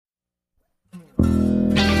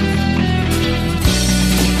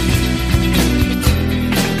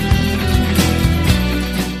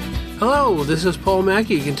Hello, this is Paul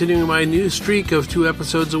Mackey, continuing my new streak of 2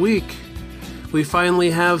 episodes a week. We finally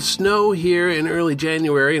have snow here in early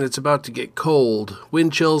January, and it's about to get cold.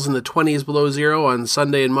 Wind chills in the 20s below zero on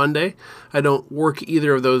Sunday and Monday. I don't work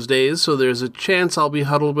either of those days, so there's a chance I'll be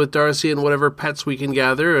huddled with Darcy and whatever pets we can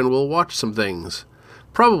gather, and we'll watch some things.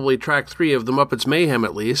 Probably track 3 of The Muppets Mayhem,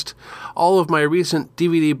 at least. All of my recent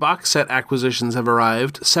DVD box set acquisitions have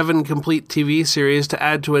arrived, 7 complete TV series to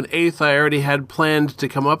add to an 8th I already had planned to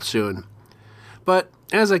come up soon. But,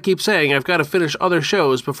 as I keep saying, I've got to finish other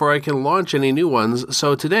shows before I can launch any new ones,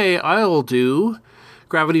 so today I'll do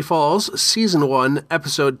Gravity Falls Season 1,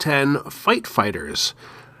 Episode 10, Fight Fighters,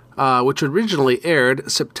 which originally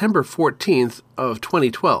aired September 14th of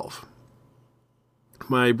 2012.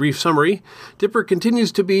 My brief summary: Dipper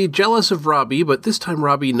continues to be jealous of Robbie, but this time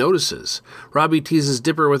Robbie notices. Robbie teases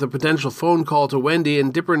Dipper with a potential phone call to Wendy,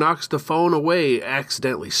 and Dipper knocks the phone away,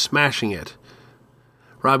 accidentally smashing it.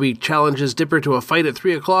 Robbie challenges Dipper to a fight at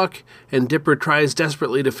 3 o'clock, and Dipper tries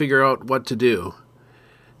desperately to figure out what to do.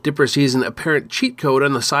 Dipper sees an apparent cheat code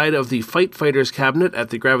on the side of the Fight Fighters cabinet at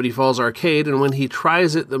the Gravity Falls arcade, and when he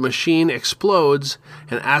tries it, the machine explodes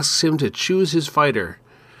and asks him to choose his fighter.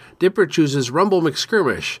 Dipper chooses Rumble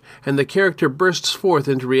McSkirmish, and the character bursts forth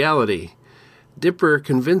into reality. Dipper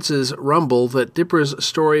convinces Rumble that Dipper's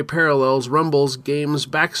story parallels Rumble's game's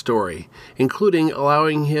backstory, including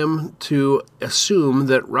allowing him to assume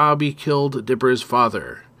that Robbie killed Dipper's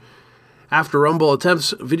father. After Rumble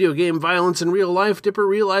attempts video game violence in real life, Dipper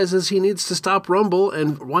realizes he needs to stop Rumble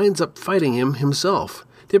and winds up fighting him himself.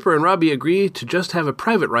 Dipper and Robbie agree to just have a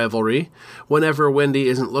private rivalry whenever Wendy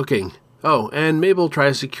isn't looking. Oh, and Mabel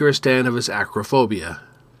tries to cure Stan of his acrophobia.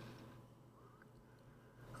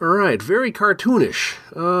 Alright, very cartoonish.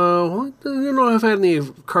 I don't know if I've had any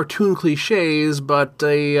cartoon cliches, but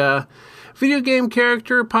a video game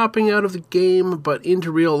character popping out of the game but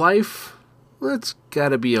into real life, that's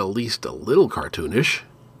gotta be at least a little cartoonish.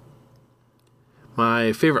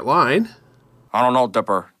 My favorite line: I don't know,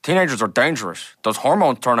 Dipper. Teenagers are dangerous. Those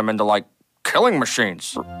hormones turn them into, killing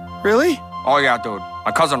machines. Really? Oh, yeah, dude.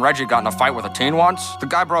 My cousin Reggie got in a fight with a teen once. The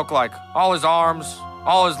guy broke, all his arms,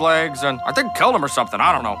 all his legs, and I think killed him or something.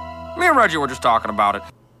 I don't know. Me and Reggie were just talking about it.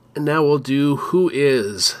 And now we'll do Who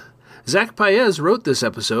Is. Zach Paez wrote this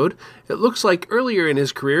episode. It looks like earlier in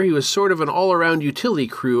his career he was sort of an all-around utility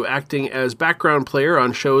crew, acting as background player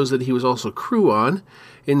on shows that he was also crew on,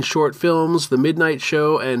 in short films, The Midnight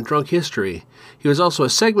Show, and Drunk History. He was also a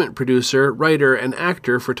segment producer, writer, and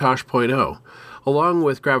actor for Tosh.0. Along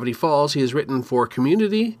with Gravity Falls, he has written for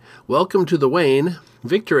Community, Welcome to the Wayne,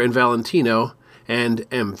 Victor and Valentino, and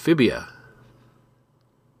Amphibia.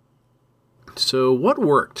 So what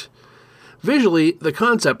worked? Visually, the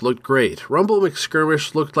concept looked great. Rumble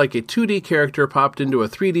McSkirmish looked like a 2D character popped into a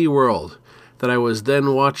 3D world that I was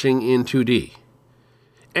then watching in 2D.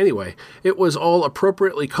 Anyway, it was all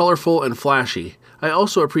appropriately colorful and flashy. I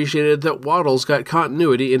also appreciated that Waddles got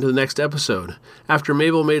continuity into the next episode. After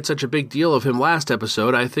Mabel made such a big deal of him last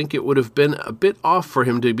episode, I think it would have been a bit off for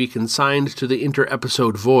him to be consigned to the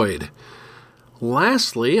inter-episode void.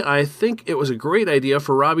 Lastly, I think it was a great idea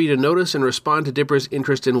for Robbie to notice and respond to Dipper's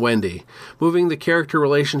interest in Wendy. Moving the character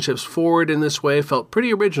relationships forward in this way felt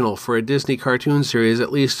pretty original for a Disney cartoon series,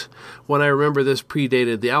 at least when I remember this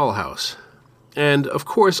predated The Owl House. And, of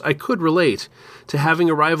course, I could relate to having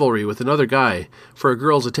a rivalry with another guy for a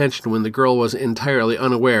girl's attention when the girl was entirely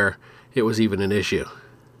unaware it was even an issue.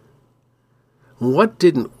 What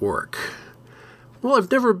didn't work? Well, I've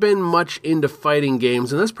never been much into fighting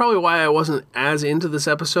games, and that's probably why I wasn't as into this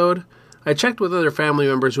episode. I checked with other family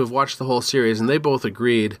members who have watched the whole series, and they both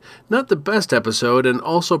agreed. Not the best episode, and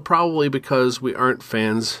also probably because we aren't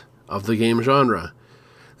fans of the game genre.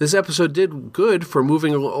 This episode did good for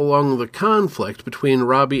moving along the conflict between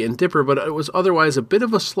Robbie and Dipper, but it was otherwise a bit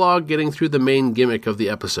of a slog getting through the main gimmick of the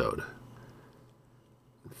episode.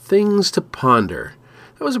 Things to ponder.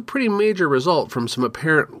 That was a pretty major result from some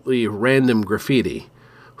apparently random graffiti.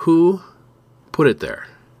 Who put it there?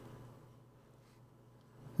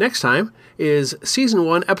 Next time is Season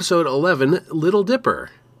 1, Episode 11, Little Dipper.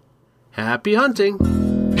 Happy hunting!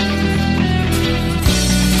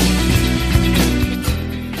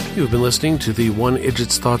 You've been listening to the One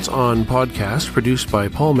Idjit's Thoughts On podcast, produced by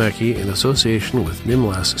Paul Mackey in association with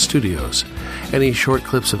Nimlas Studios. Any short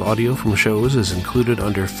clips of audio from shows is included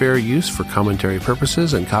under fair use for commentary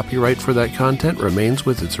purposes, and copyright for that content remains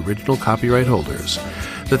with its original copyright holders.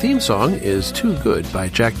 The theme song is Too Good by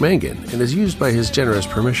Jack Mangan and is used by his generous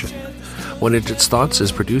permission. One Idjit's Thoughts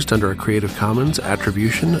is produced under a Creative Commons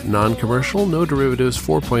Attribution, Non-Commercial, No Derivatives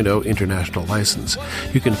 4.0 International License.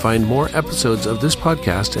 You can find more episodes of this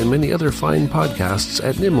podcast and many other fine podcasts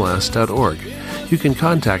at nimlast.org. You can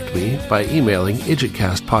contact me by emailing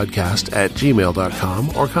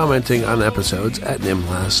idjitcastpodcast@gmail.com or commenting on episodes at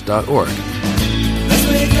nimlast.org.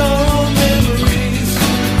 Let's make our own memories.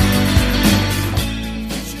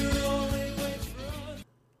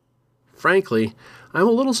 Frankly, I'm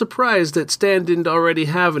a little surprised that Stan didn't already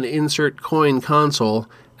have an insert coin console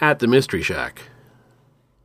at the Mystery Shack.